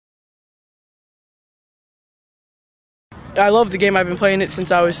I love the game. I've been playing it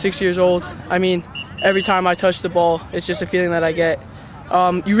since I was 6 years old. I mean, every time I touch the ball, it's just a feeling that I get.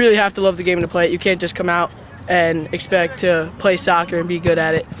 You really have to love the game to play it. You can't just come out and expect to play soccer and be good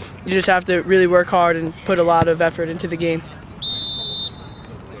at it. You just have to really work hard and put a lot of effort into the game.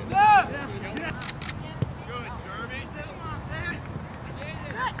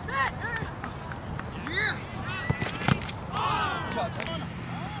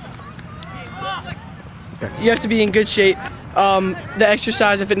 You have to be in good shape. The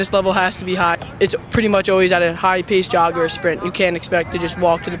exercise and fitness level has to be high. It's pretty much always at a high-paced jog or a sprint. You can't expect to just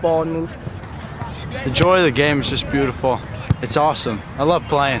walk to the ball and move. The joy of the game is just beautiful. It's awesome. I love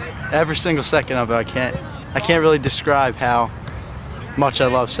playing. Every single second of it. I can't really describe how much I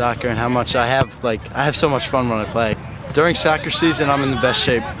love soccer and how much I have so much fun when I play. During soccer season, I'm in the best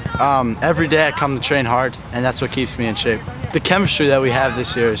shape. Every day I come to train hard, and that's what keeps me in shape. The chemistry that we have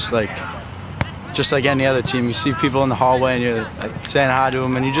this year is just like any other team. You see people in the hallway and you're saying hi to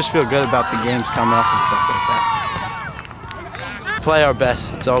them, and you just feel good about the games coming up and stuff like that. Play our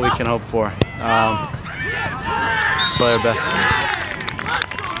best. It's all we can hope for. Play our best in this.